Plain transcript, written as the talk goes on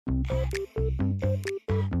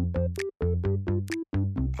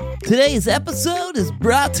Today's episode is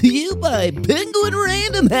brought to you by Penguin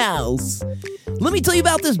Random House. Let me tell you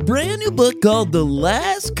about this brand new book called The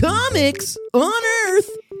Last Comics on Earth.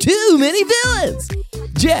 Too many villains.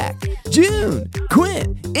 Jack, June,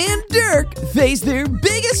 Quint, and Dirk face their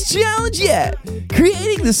biggest challenge yet,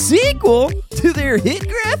 creating the sequel to their hit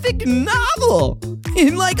graphic novel.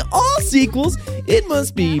 And like all sequels, it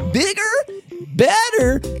must be bigger,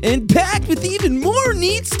 better, and packed with even more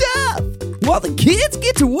neat stuff. While the kids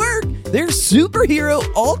get to work, their superhero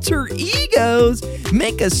alter egos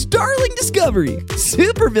make a startling discovery.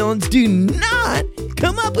 Supervillains do not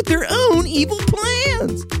come up with their own evil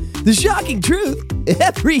plans. The shocking truth,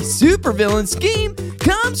 every supervillain scheme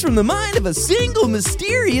comes from the mind of a single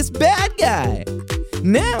mysterious bad guy.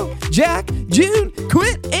 Now, Jack, June,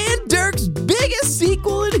 Quint, and Dirk's biggest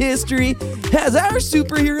sequel in history has our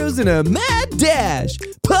superheroes in a mad dash,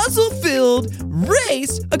 puzzle-filled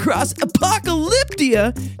race across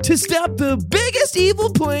Apocalyptia to stop the biggest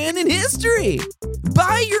evil plan in history.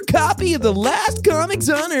 Buy your copy of The Last Comics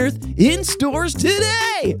on Earth in stores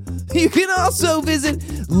today. You can also visit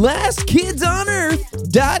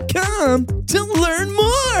lastkidsonearth.com to learn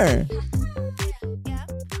more.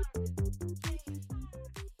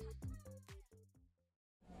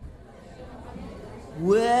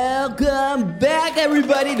 Welcome back,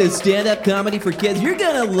 everybody, to Stand Up Comedy for Kids. You're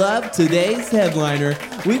going to love today's headliner.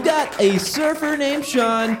 We've got a surfer named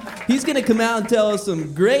Shawn. He's going to come out and tell us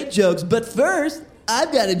some great jokes. But first,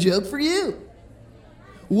 I've got a joke for you.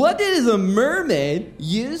 What did a mermaid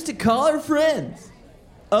use to call her friends?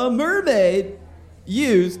 A mermaid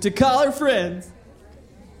used to call her friends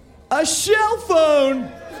a shell phone.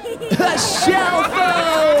 A shell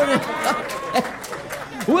phone. Okay.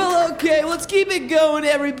 Well, okay, let's keep it going,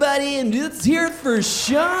 everybody, and let's hear it for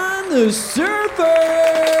Shawn the Surfer.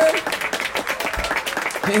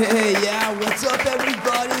 Hey, yeah, what's up,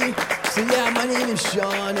 everybody? So, yeah, my name is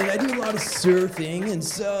Shawn, and I do a lot of surfing, and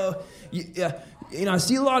so, I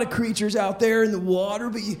see a lot of creatures out there in the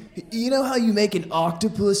water, but you know how you make an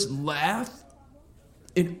octopus laugh?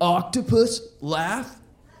 An octopus laugh?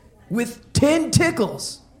 With 10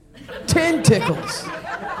 tickles. 10 tickles.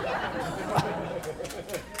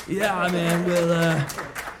 Yeah, man, well,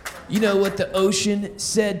 you know what the ocean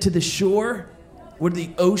said to the shore? What did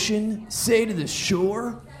the ocean say to the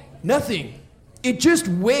shore? Nothing. It just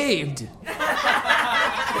waved.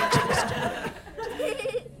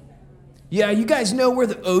 Yeah, you guys know where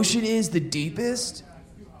the ocean is the deepest?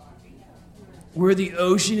 Where the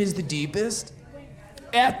ocean is the deepest?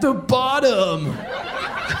 At the bottom.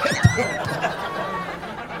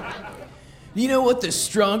 You know what the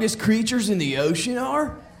strongest creatures in the ocean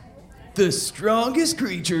are? The strongest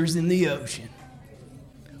creatures in the ocean.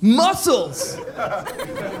 Mussels!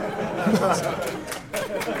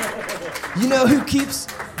 You know who keeps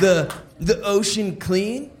the ocean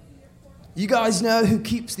clean? You guys know who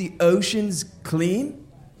keeps the oceans clean?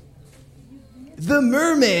 The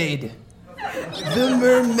mermaid. The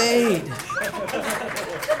mermaid.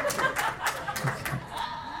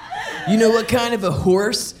 You know what kind of a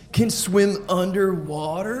horse can swim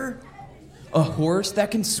underwater? A horse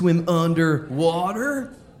that can swim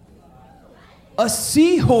underwater? A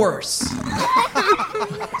seahorse.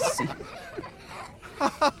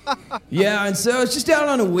 Yeah, and so I was just out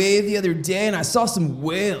on a wave the other day and I saw some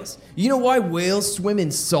whales. You know why whales swim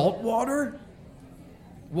in salt water?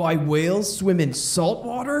 Why whales swim in salt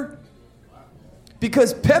water?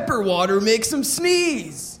 Because pepper water makes them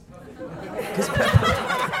sneeze. Because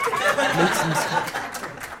pepper makes them sneeze.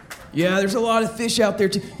 Yeah, there's a lot of fish out there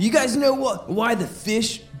too. You guys know why the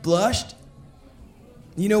fish blushed?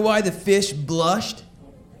 You know why the fish blushed?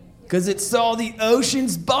 Because it saw the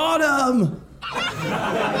ocean's bottom.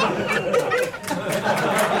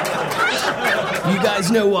 You guys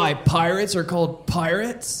know why pirates are called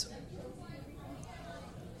pirates?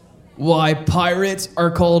 Why pirates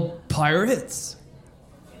are called pirates?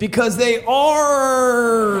 Because they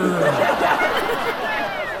are.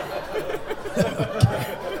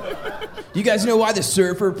 You guys know why the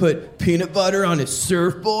surfer put peanut butter on his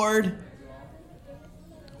surfboard?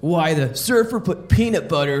 Why the surfer put peanut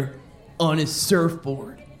butter on his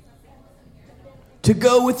surfboard? To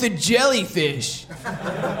go with the jellyfish.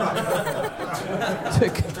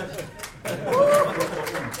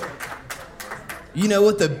 You know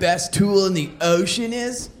what the best tool in the ocean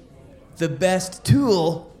is? The best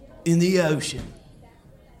tool in the ocean.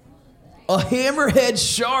 A hammerhead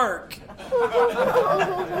shark.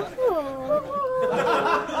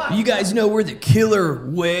 You guys know where the killer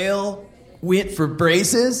whale went for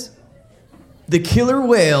braces? The killer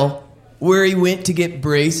whale where he went to get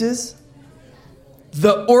braces?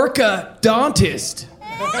 The orca-dontist.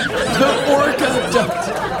 The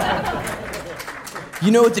orca-dontist.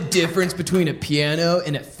 You know what the difference between a piano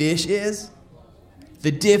and a fish is?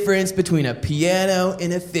 The difference between a piano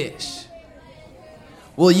and a fish.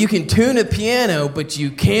 Well, you can tune a piano, but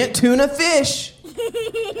you can't tune a fish.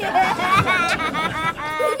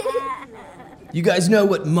 You guys know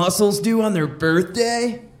what mussels do on their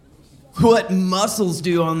birthday? What mussels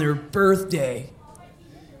do on their birthday?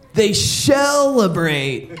 They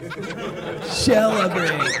celebrate.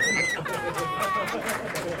 Celebrate.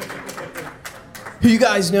 You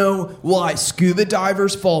guys know why scuba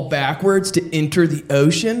divers fall backwards to enter the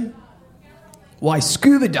ocean? Why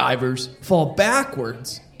scuba divers fall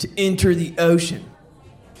backwards to enter the ocean?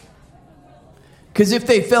 Because if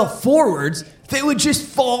they fell forwards, they would just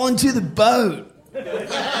fall into the boat. They would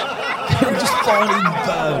just fall into the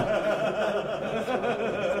boat.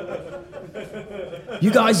 You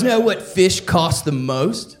guys know what fish costs the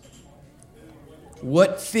most?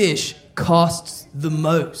 What fish costs the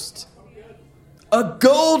most? A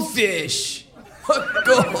goldfish. A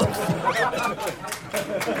goldfish.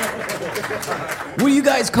 What do you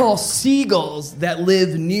guys call seagulls that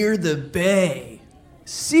live near the bay?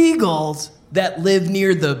 Seagulls that live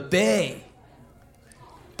near the bay.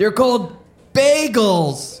 They're called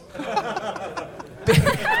bagels.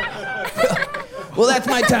 Well, that's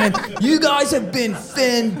my time. You guys have been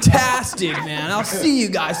fantastic, man. I'll see you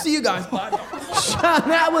guys. See you guys. Bye. Shawn,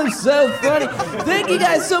 that was so funny. Thank you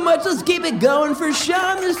guys so much. Let's keep it going for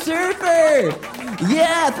Shawn the Surfer.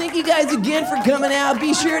 Yeah, thank you guys again for coming out.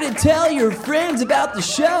 Be sure to tell your friends about the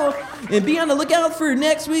show and be on the lookout for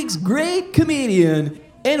next week's great comedian.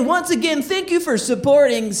 And once again, thank you for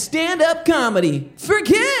supporting stand-up comedy for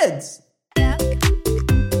kids.